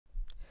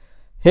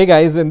Hey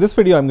guys, in this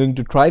video I'm going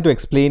to try to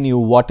explain you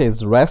what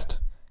is REST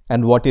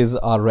and what is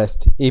our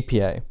REST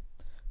API.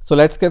 So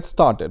let's get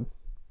started.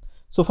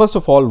 So first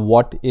of all,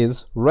 what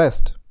is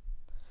REST?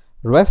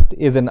 REST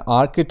is an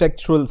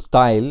architectural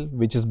style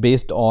which is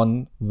based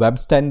on web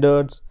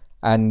standards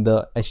and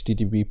the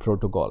HTTP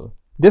protocol.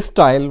 This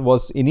style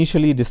was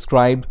initially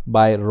described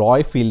by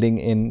Roy Fielding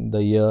in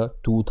the year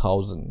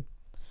 2000.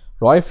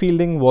 Roy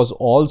Fielding was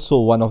also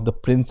one of the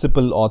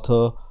principal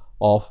authors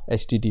of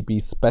HTTP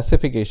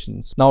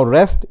specifications. Now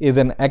REST is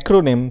an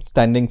acronym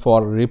standing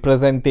for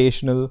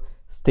Representational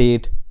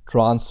State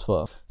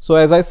Transfer. So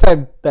as I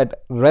said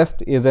that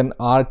REST is an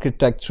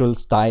architectural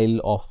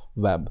style of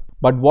web.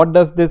 But what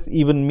does this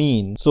even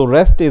mean? So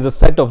REST is a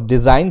set of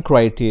design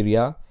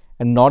criteria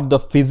and not the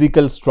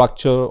physical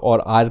structure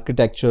or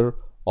architecture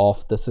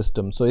of the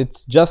system. So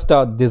it's just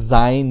a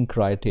design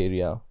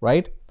criteria,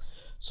 right?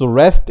 So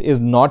REST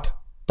is not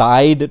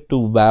tied to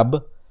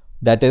web.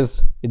 That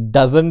is, it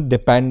doesn't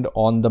depend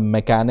on the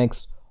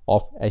mechanics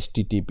of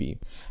HTTP.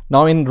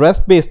 Now in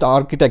REST based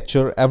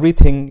architecture,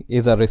 everything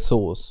is a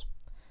resource.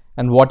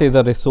 And what is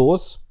a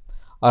resource?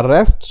 A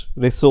REST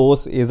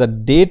resource is a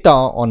data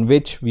on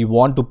which we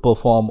want to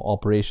perform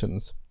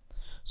operations.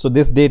 So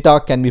this data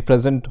can be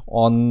present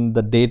on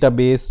the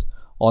database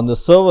on the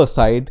server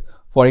side.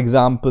 For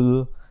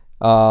example,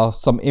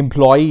 some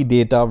employee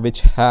data which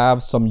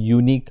have some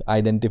unique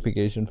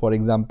identification, for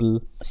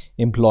example,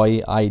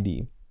 employee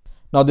ID.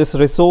 Now this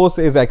resource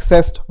is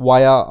accessed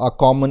via a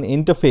common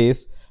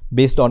interface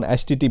based on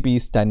HTTP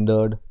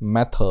standard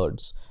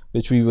methods,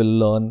 which we will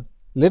learn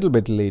a little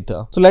bit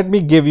later. So let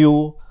me give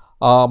you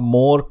a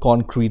more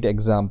concrete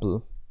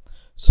example.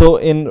 So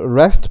in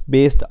REST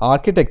based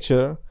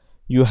architecture,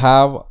 you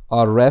have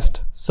a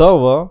REST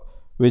server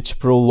which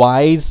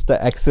provides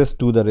the access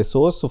to the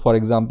resource. So for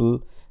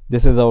example,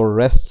 this is our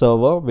REST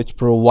server which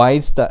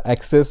provides the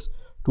access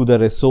to the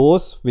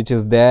resource which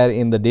is there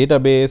in the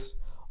database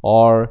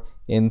or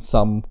in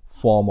some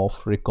form of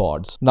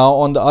records. Now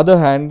on the other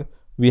hand,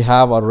 we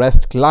have a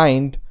REST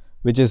client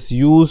which is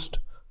used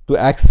to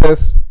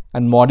access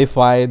and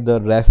modify the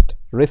REST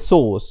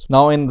resource.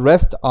 Now in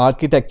REST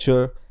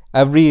architecture,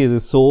 every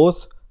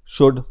resource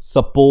should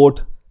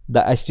support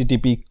the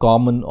HTTP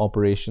common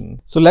operation.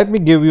 So let me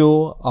give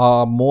you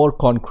a more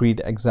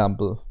concrete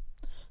example.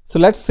 So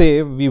let's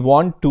say we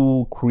want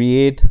to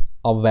create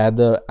a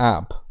weather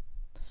app.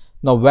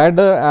 Now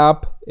weather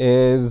app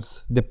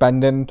is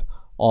dependent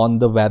on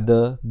the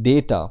weather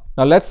data.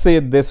 Now let's say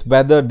this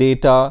weather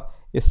data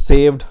is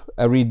saved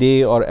every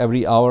day or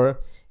every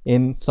hour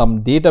in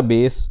some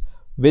database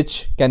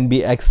which can be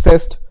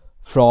accessed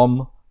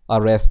from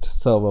a REST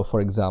server,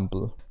 for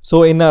example.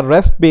 So in a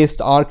REST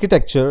based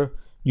architecture,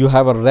 you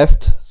have a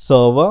REST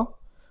server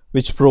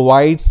which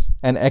provides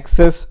an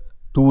access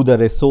to the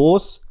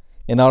resource.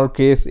 In our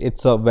case,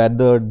 it's a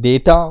weather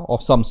data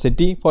of some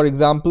city, for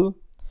example,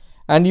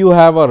 and you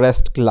have a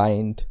REST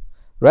client.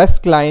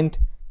 REST client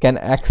can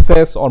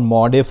access or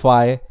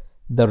modify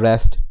the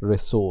REST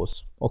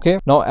resource. Okay.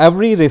 Now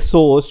every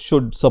resource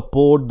should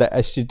support the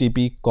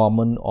HTTP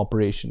common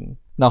operation.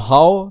 Now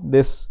how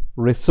this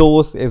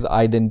resource is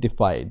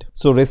identified?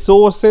 So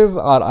resources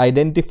are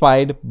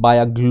identified by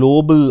a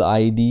global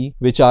ID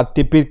which are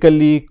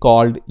typically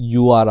called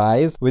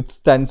URIs, which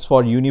stands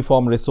for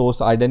Uniform Resource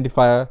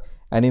Identifier,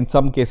 and in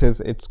some cases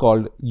it's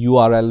called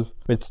URL,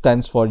 which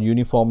stands for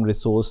Uniform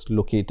Resource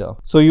Locator.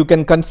 So you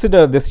can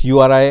consider this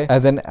URI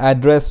as an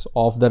address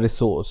of the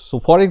resource. So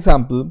for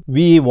example,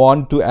 we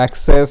want to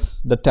access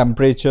the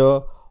temperature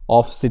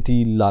of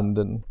city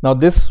London. Now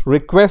this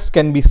request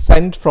can be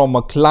sent from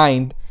a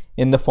client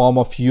in the form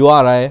of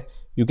URI.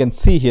 You can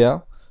see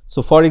here.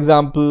 So for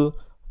example,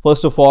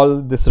 first of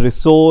all, this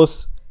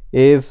resource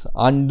is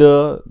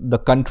under the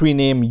country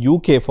name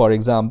UK, for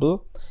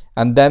example,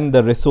 and then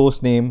the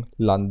resource name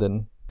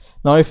London.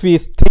 Now if we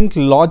think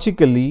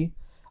logically,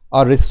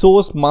 a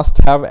resource must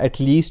have at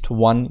least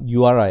one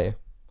URI,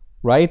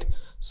 right?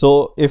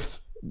 So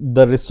if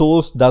the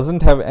resource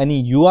doesn't have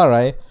any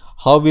URI,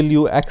 how will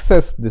you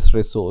access this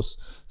resource?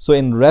 So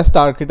in REST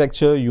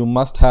architecture, you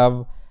must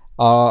have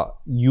a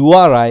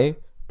URI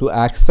to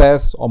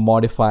access or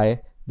modify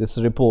this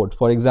report.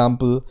 For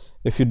example,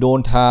 if you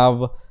don't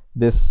have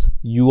this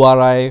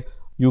URI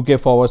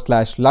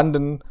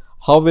UK/London,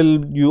 how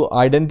will you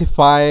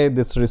identify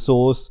this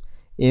resource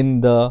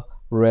in the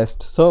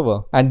REST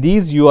server? And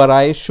these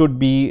URIs should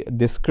be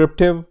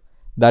descriptive,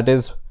 that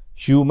is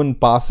human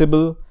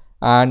parsable,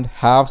 and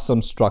have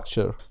some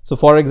structure. So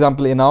for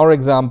example, in our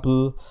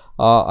example,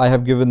 I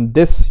have given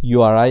this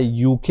URI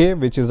UK,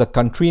 which is a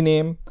country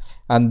name,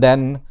 and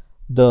then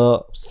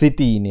the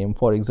city name,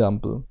 for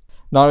example.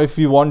 Now if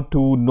we want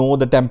to know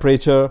the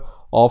temperature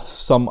of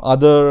some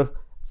other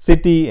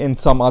city in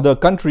some other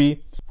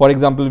country, for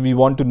example, we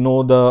want to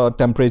know the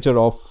temperature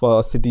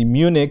of city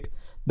Munich,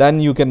 then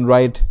you can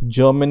write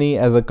Germany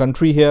as a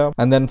country here,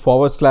 and then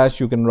 /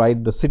 you can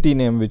write the city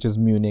name, which is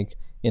Munich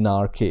in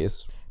our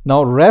case.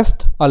 Now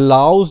REST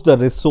allows the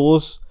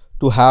resource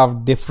to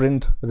have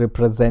different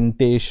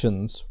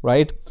representations,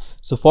 right?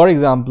 So for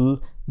example,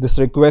 this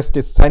request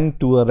is sent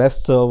to a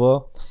REST server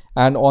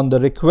and on the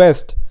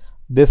request,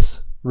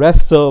 this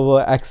REST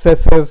server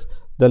accesses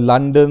the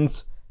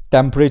London's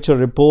temperature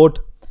report,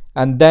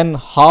 and then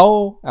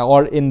how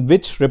or in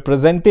which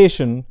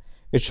representation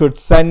it should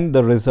send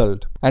the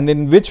result, and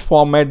in which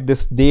format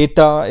this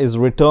data is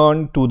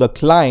returned to the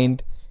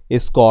client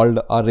is called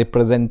a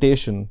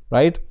representation,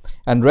 right?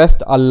 And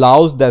REST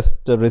allows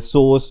the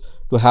resource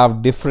to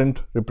have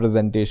different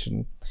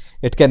representation.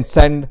 It can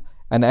send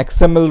an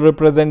XML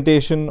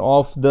representation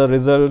of the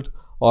result,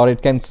 or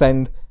it can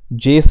send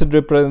JSON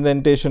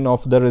representation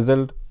of the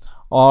result,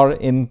 or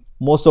in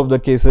most of the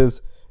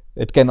cases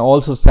it can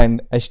also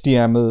send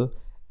HTML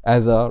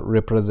as a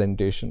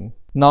representation.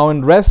 Now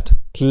in REST,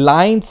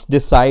 clients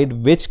decide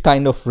which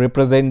kind of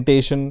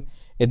representation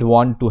it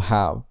wants to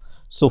have.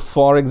 So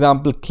for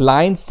example,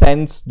 client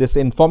sends this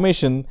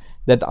information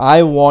that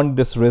I want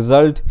this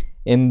result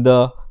in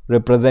the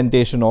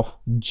representation of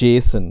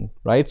JSON,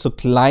 right? So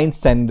client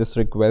send this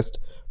request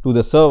to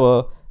the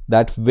server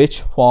that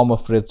which form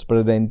of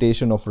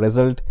representation of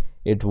result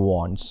it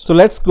wants. So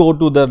let's go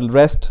to the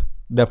REST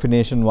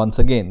definition once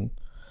again.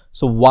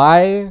 So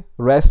why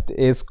REST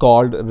is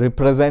called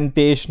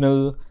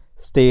representational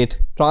state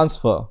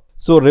transfer?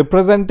 So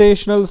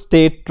representational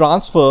state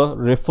transfer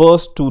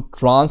refers to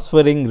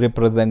transferring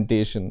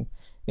representation.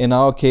 In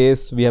our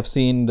case, we have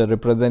seen the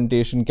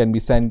representation can be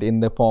sent in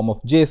the form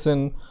of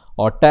JSON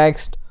or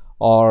text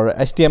or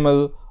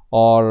HTML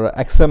or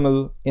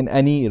XML in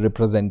any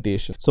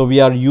representation. So we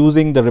are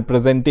using the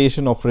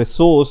representation of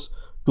resource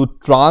to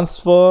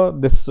transfer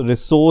this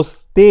resource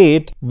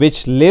state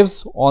which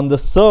lives on the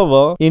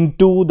server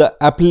into the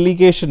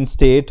application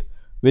state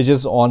which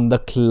is on the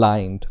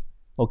client.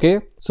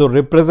 Okay, so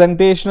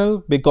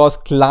representational because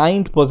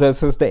client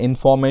possesses the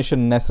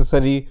information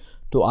necessary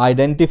to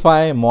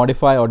identify,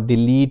 modify or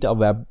delete a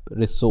web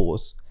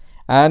resource,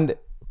 and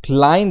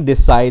client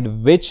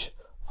decide which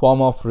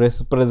form of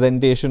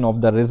representation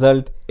of the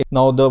result.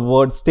 Now the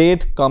word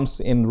state comes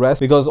in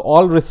REST because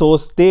all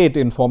resource state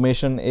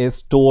information is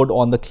stored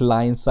on the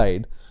client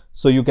side.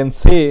 So you can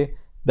say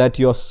that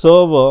your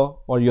server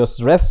or your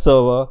REST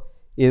server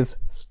is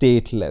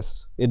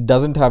stateless. It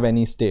doesn't have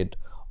any state.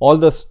 All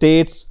the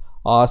states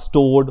are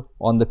stored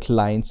on the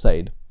client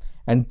side.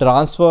 And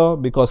transfer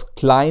because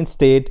client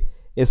state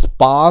is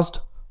passed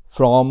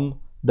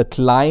from the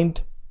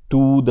client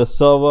to the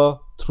server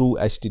through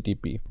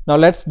HTTP. Now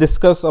let's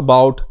discuss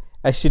about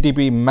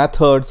HTTP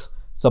methods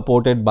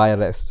supported by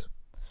REST.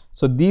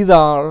 So these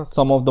are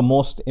some of the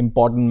most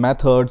important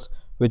methods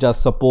which are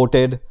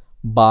supported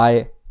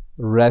by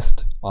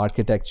REST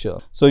architecture.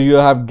 So you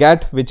have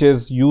GET, which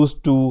is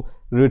used to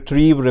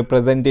retrieve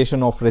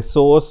representation of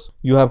resource.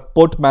 You have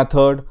PUT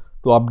method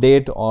to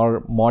update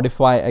or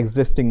modify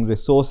existing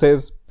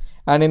resources,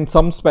 and in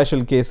some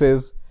special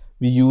cases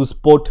we use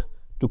PUT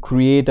to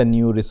create a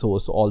new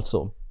resource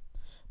also.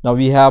 Now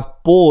we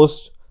have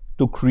POST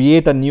to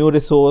create a new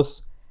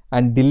resource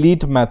and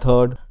delete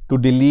method to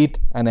delete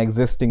an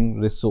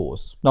existing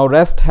resource. Now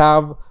REST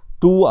have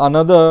two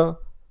another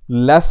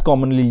less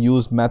commonly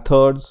used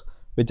methods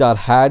which are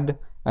head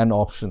and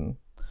option.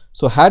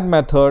 So head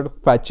method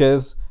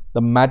fetches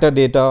the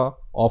metadata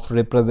of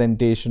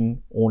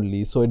representation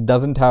only, so it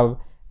doesn't have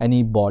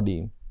any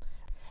body,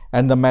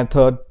 and the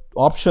method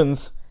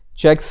options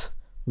checks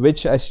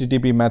which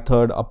HTTP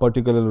method a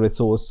particular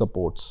resource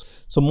supports.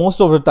 So most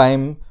of the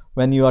time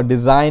when you are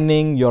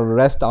designing your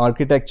REST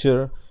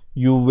architecture,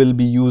 you will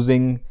be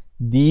using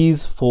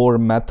these four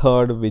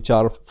methods which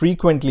are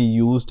frequently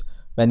used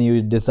when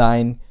you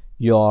design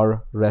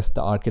your REST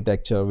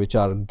architecture, which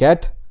are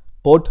GET,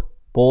 PUT,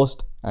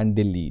 POST and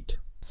delete.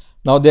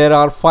 Now there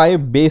are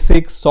 5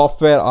 basic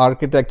software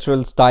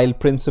architectural style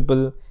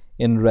principles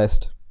in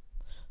REST.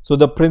 So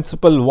the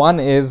principle 1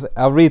 is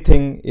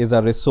everything is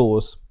a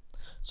resource.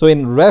 So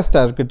in REST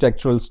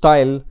architectural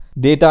style,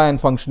 data and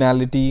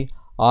functionality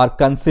are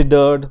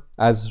considered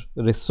as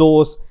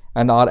resource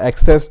and are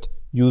accessed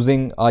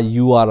using a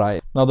URI.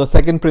 Now the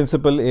second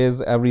principle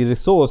is every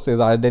resource is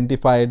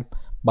identified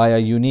by a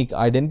unique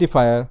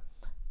identifier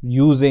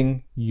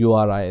using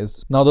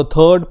URIs. Now the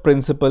third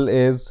principle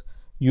is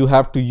you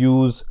have to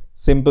use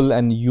simple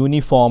and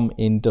uniform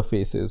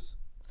interfaces.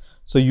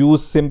 So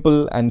use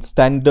simple and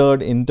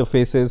standard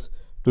interfaces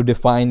to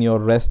define your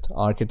REST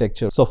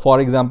architecture. So for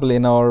example,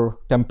 in our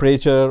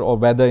temperature or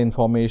weather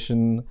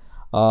information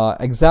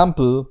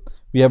example,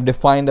 we have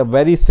defined a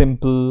very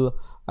simple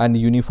and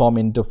uniform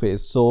interface.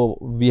 So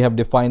we have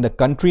defined a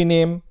country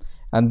name,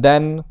 and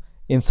then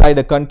inside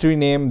a country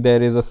name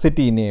there is a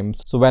city name.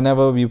 So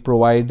whenever we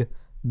provide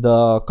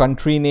the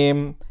country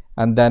name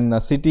and then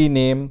a city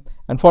name,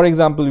 and for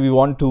example we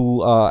want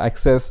to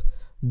access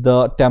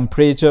the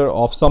temperature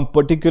of some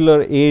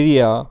particular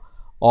area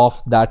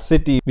of that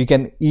city, we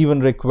can even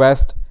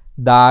request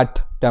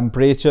that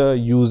temperature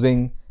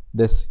using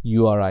this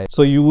URI.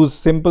 So use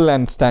simple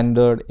and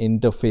standard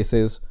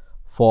interfaces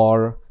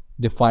for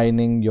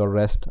defining your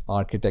REST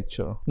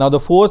architecture. Now the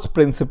fourth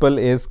principle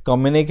is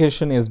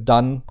communication is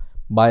done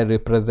by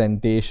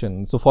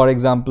representation. So for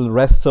example,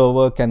 REST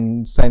server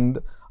can send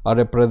a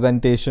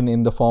representation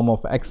in the form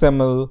of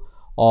XML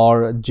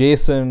or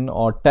JSON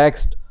or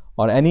text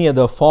or any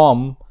other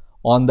form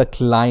on the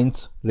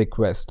client's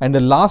request. And the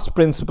last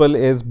principle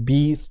is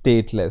be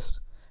stateless.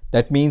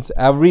 That means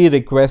every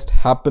request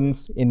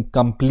happens in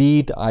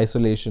complete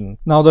isolation.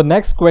 Now the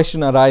next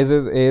question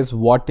arises is,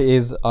 what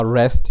is a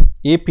REST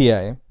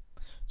API?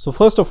 So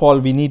first of all,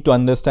 we need to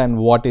understand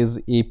what is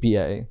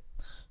API.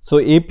 So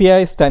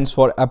API stands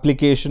for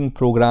Application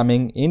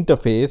Programming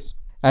Interface,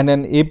 and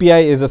an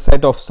API is a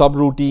set of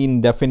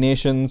subroutine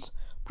definitions,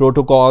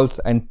 protocols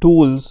and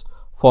tools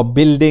for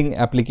building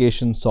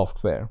application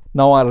software.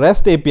 Now a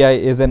REST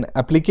API is an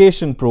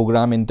application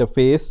program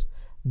interface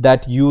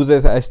that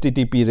uses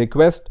HTTP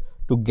request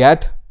to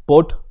get,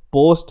 put,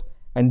 post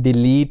and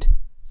delete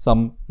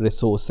some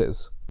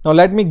resources. Now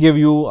let me give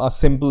you a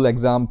simple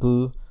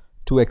example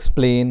to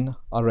explain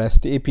a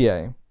REST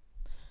API.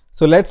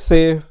 So let's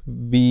say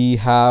we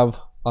have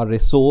a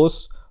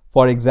resource,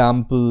 for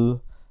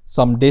example,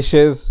 some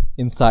dishes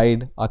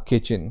inside a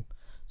kitchen.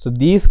 So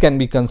these can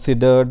be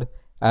considered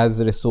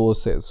as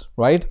resources,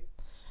 right?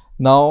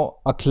 Now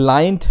a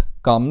client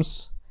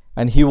comes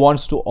and he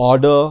wants to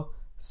order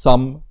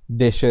some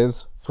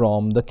dishes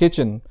from the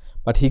kitchen,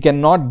 but he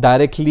cannot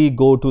directly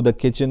go to the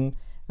kitchen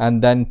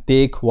and then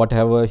take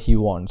whatever he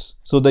wants.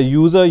 So the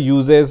user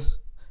uses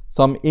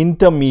some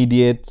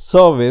intermediate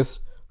service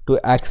to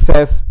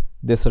access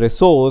this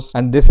resource,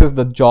 and this is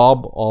the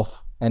job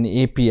of an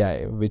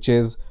API, which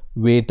is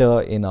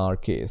waiter in our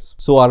case.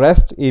 So a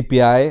REST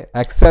API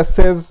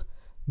accesses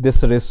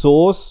this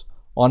resource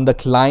on the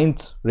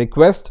client's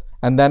request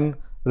and then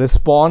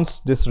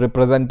responds this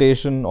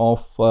representation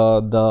of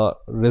the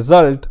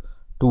result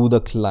to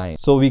the client.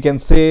 So we can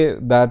say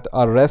that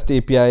a REST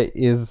API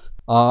is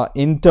an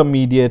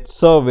intermediate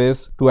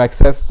service to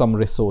access some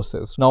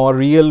resources. Now a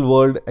real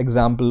world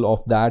example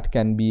of that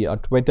can be a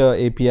Twitter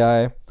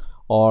API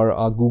or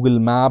a Google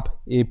Map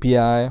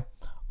API,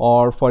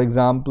 or for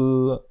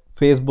example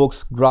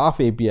Facebook's Graph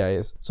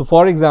APIs. So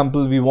for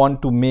example, we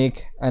want to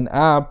make an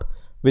app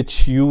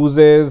which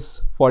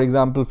uses, for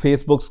example,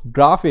 Facebook's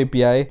Graph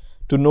API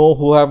to know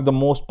who have the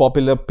most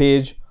popular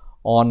page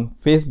on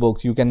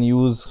Facebook. You can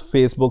use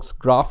Facebook's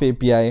Graph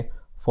API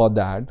for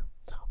that.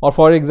 Or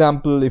for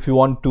example, if you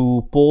want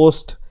to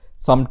post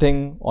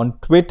something on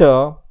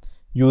Twitter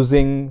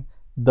using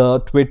the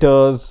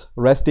Twitter's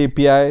REST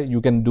API,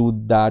 you can do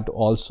that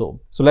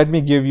also. So let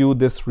me give you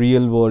this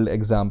real world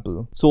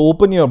example. So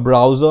open your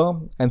browser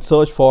and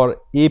search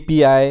for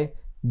API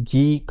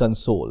GUI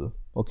console.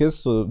 Okay,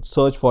 so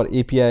search for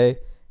API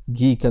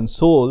GUI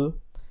console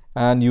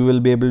and you will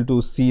be able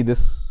to see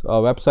this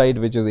website,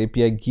 which is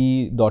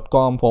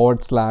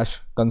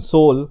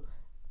apigui.com/console.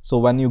 So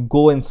when you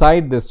go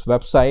inside this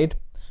website,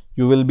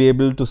 you will be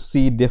able to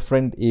see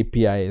different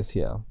APIs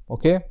here.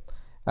 Okay,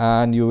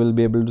 and you will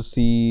be able to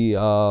see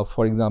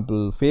for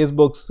example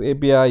Facebook's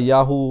API,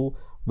 Yahoo,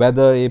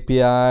 weather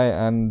API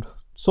and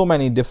so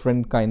many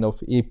different kind of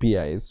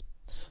APIs.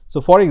 So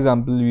for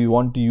example, we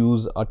want to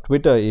use a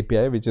Twitter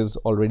API, which is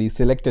already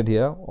selected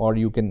here, or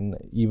you can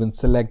even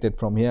select it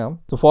from here.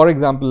 So for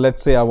example,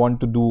 let's say I want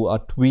to do a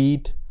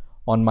tweet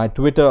on my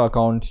Twitter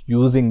account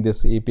using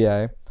this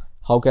API.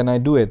 How can I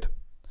do it?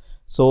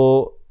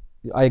 So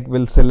I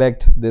will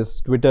select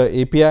this Twitter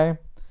API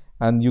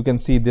and you can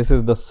see this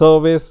is the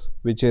service,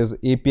 which is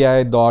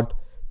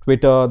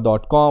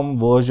api.twitter.com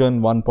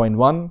version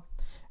 1.1,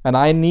 and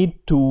I need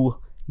to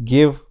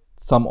give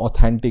some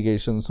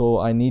authentication. So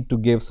I need to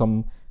give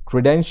some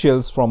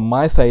credentials from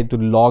my side to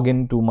log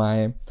into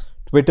my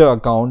Twitter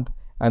account,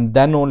 and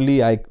then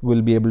only I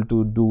will be able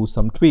to do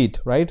some tweet,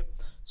 right?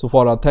 So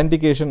for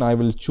authentication, I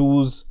will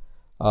choose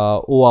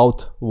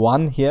OAuth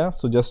 1 here.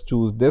 So just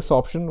choose this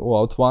option,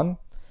 OAuth 1,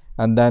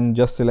 and then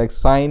just select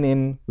sign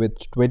in with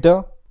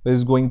Twitter. It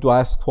is going to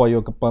ask for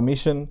your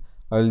permission.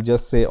 I will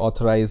just say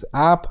authorize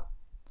app,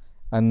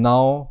 and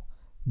now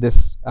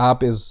this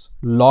app is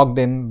logged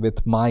in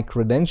with my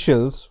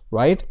credentials,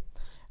 right?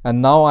 And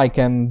now I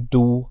can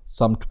do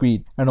some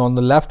tweet. And on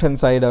the left hand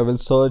side, I will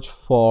search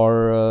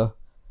for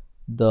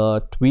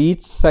the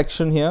tweets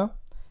section here,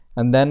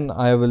 and then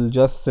I will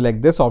just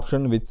select this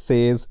option which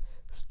says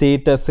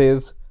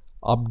statuses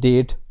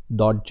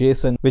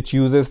update.json, which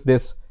uses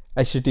this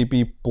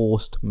HTTP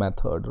post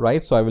method,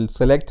 right? So I will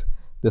select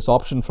this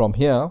option from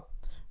here,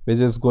 which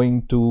is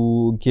going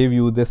to give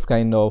you this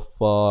kind of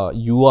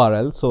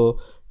URL. So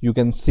you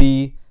can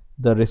see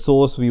the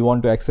resource we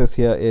want to access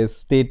here is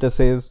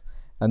statuses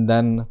and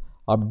then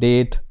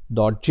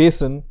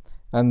update.json,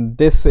 and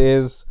this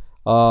is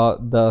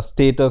the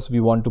status we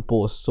want to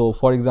post. So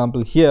for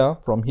example, here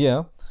from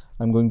here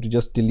I'm going to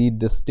just delete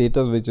this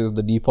status, which is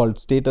the default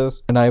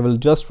status, and I will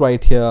just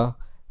write here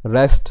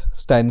REST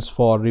stands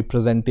for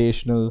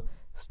Representational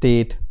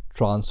State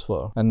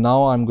Transfer. And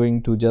now I'm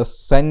going to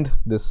just send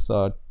this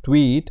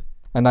tweet,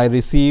 and I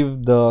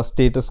receive the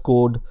status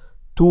code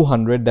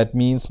 200. That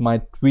means my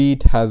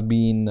tweet has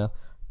been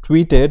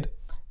tweeted,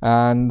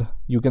 and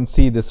you can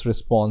see this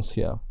response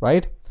here,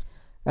 right?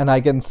 And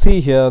I can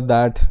see here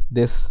that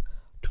this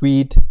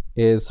tweet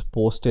is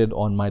posted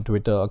on my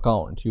Twitter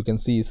account. You can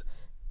see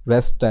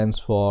REST stands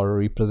for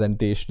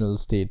representational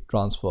state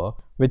transfer,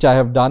 which I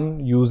have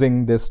done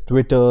using this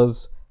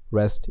Twitter's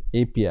REST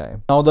API.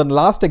 Now the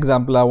last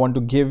example I want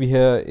to give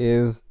here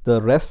is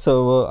the REST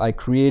server I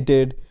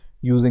created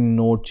using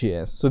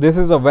Node.js. So this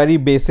is a very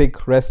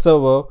basic REST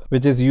server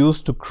which is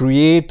used to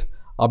create,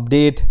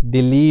 update,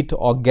 delete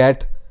or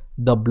get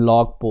the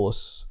blog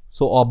posts.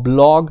 So a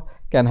blog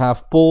can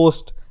have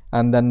post,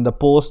 and then the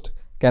post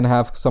can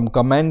have some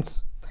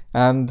comments,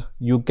 and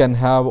you can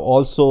have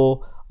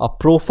also a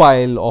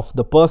profile of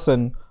the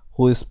person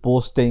who is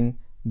posting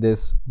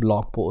this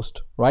blog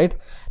post, right?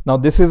 Now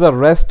this is a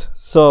REST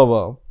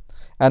server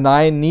and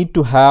I need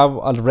to have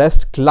a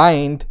REST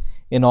client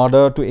in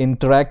order to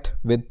interact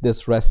with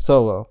this REST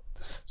server.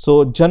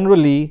 So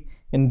generally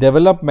in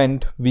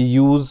development we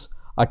use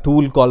a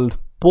tool called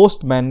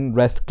Postman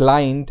REST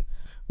client,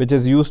 which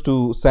is used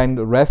to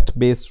send REST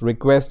based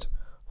requests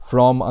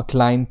from a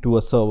client to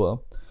a server.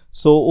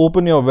 So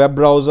open your web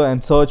browser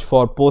and search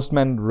for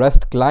Postman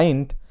REST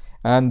client,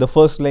 and the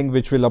first link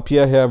which will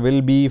appear here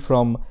will be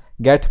from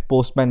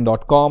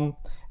getpostman.com,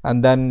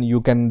 and then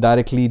you can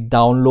directly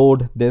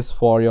download this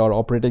for your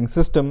operating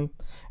system.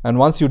 And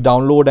once you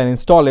download and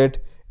install it,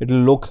 it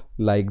will look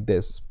like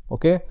this.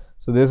 Okay,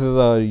 so this is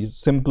a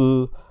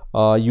simple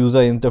user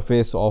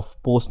interface of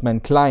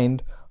Postman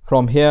client.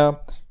 From here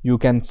you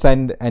can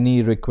send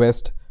any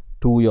request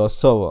to your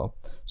server.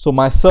 So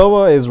my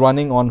server is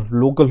running on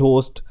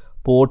localhost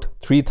port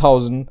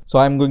 3000. So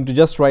I'm going to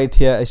just write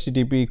here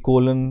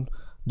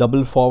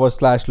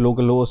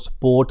http://localhost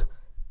port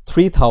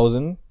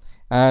 3000,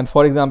 and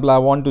for example I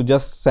want to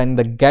just send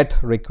the get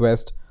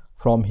request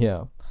from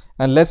here.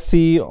 And let's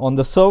see, on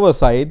the server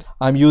side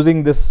I'm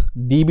using this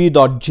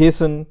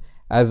db.json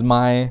as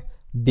my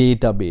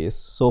database.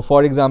 So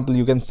for example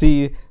you can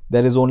see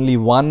there is only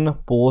one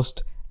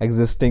post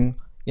existing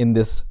in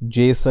this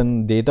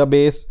JSON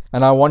database,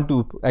 and I want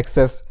to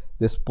access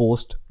this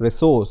post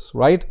resource,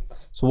 right?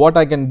 So what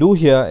I can do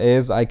here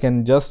is I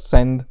can just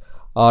send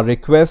a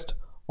request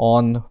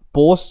on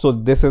post. So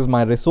this is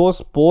my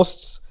resource,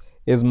 posts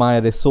is my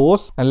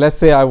resource, and let's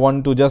say I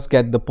want to just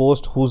get the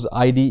post whose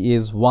ID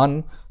is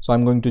 1. So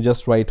I'm going to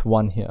just write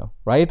 1 here,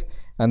 right?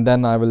 And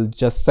then I will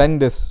just send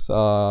this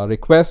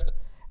request,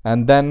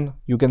 and then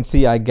you can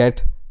see I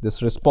get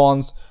this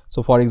response.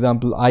 So for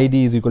example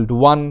ID is equal to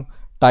 1,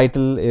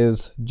 title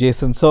is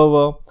JSON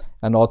server,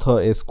 and author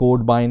is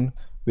Codebind,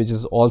 which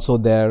is also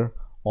there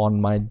on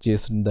my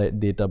JSON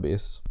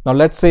database. Now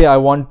let's say I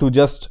want to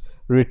just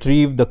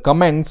retrieve the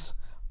comments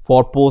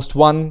for post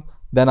 1,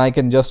 then I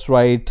can just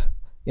write,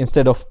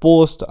 instead of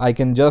post I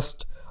can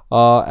just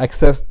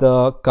access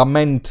the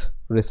comment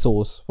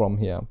resource from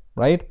here,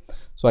 right?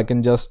 So I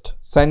can just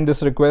send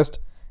this request,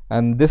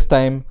 and this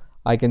time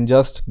I can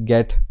just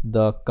get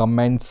the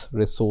comments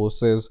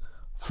resources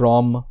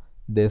from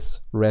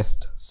this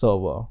REST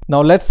server.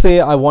 Now let's say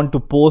I want to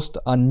post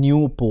a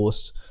new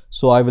post.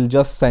 So I will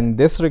just send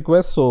this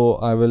request. So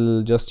I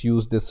will just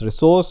use this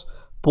resource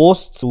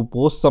post to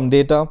post some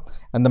data,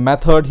 and the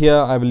method here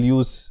I will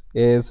use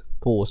is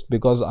post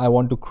because I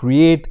want to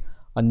create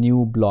a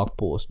new blog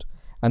post,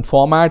 and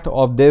format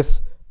of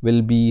this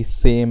will be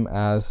same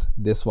as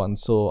this one.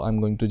 So I'm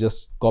going to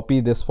just copy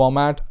this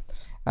format,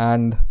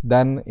 and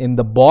then in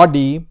the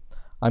body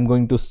I'm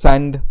going to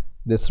send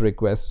this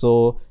request.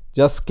 So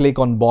just click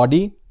on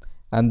body,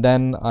 and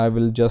then I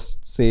will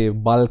just say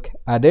bulk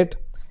edit,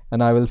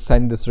 and I will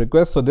send this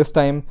request. So this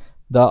time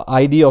the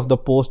ID of the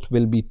post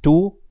will be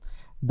 2,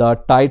 the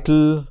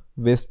title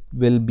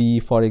will be,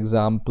 for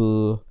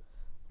example,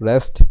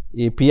 REST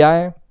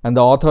API, and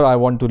the author I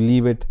want to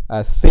leave it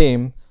as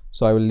same,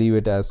 so I will leave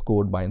it as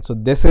Codebind. So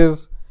this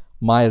is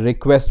my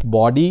request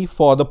body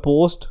for the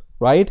post,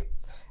 right?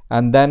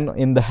 And then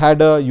in the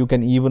header you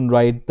can even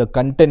write the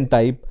content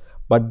type,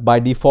 but by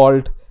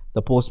default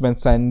the Postman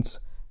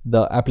sends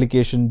the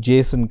application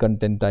JSON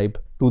content type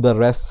to the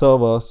REST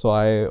server, so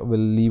I will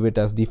leave it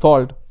as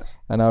default,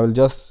 and I will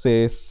just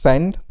say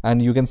send,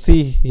 and you can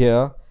see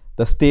here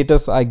the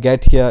status I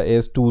get here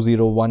is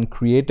 201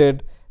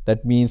 created.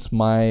 That means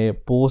my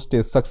post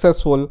is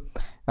successful,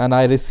 and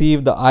I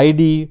receive the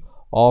ID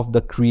of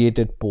the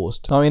created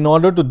post. Now in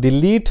order to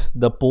delete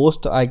the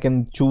post, I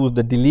can choose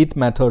the delete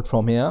method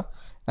from here,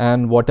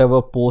 and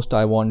whatever post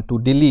I want to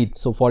delete.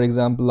 So for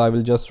example I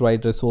will just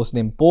write resource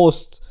name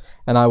posts,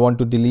 and I want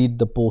to delete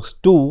the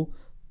post 2,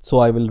 so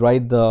I will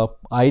write the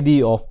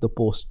ID of the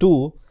post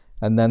 2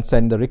 and then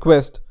send the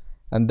request,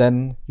 and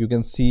then you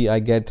can see I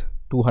get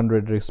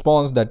 200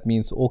 response. That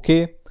means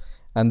okay,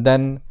 and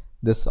then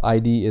this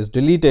ID is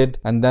deleted,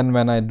 and then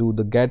when I do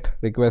the get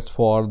request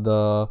for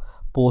the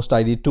post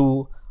ID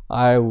 2,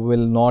 I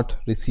will not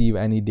receive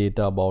any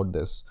data about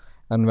this,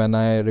 and when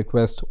I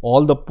request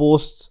all the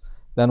posts,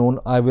 then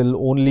I will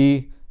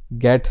only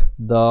get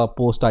the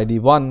post ID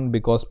 1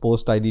 because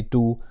post ID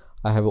 2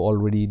 I have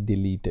already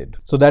deleted.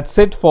 So that's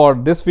it for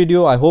this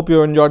video. I hope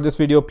you enjoyed this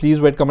video. Please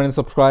rate, comment and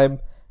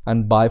subscribe,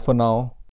 and bye for now.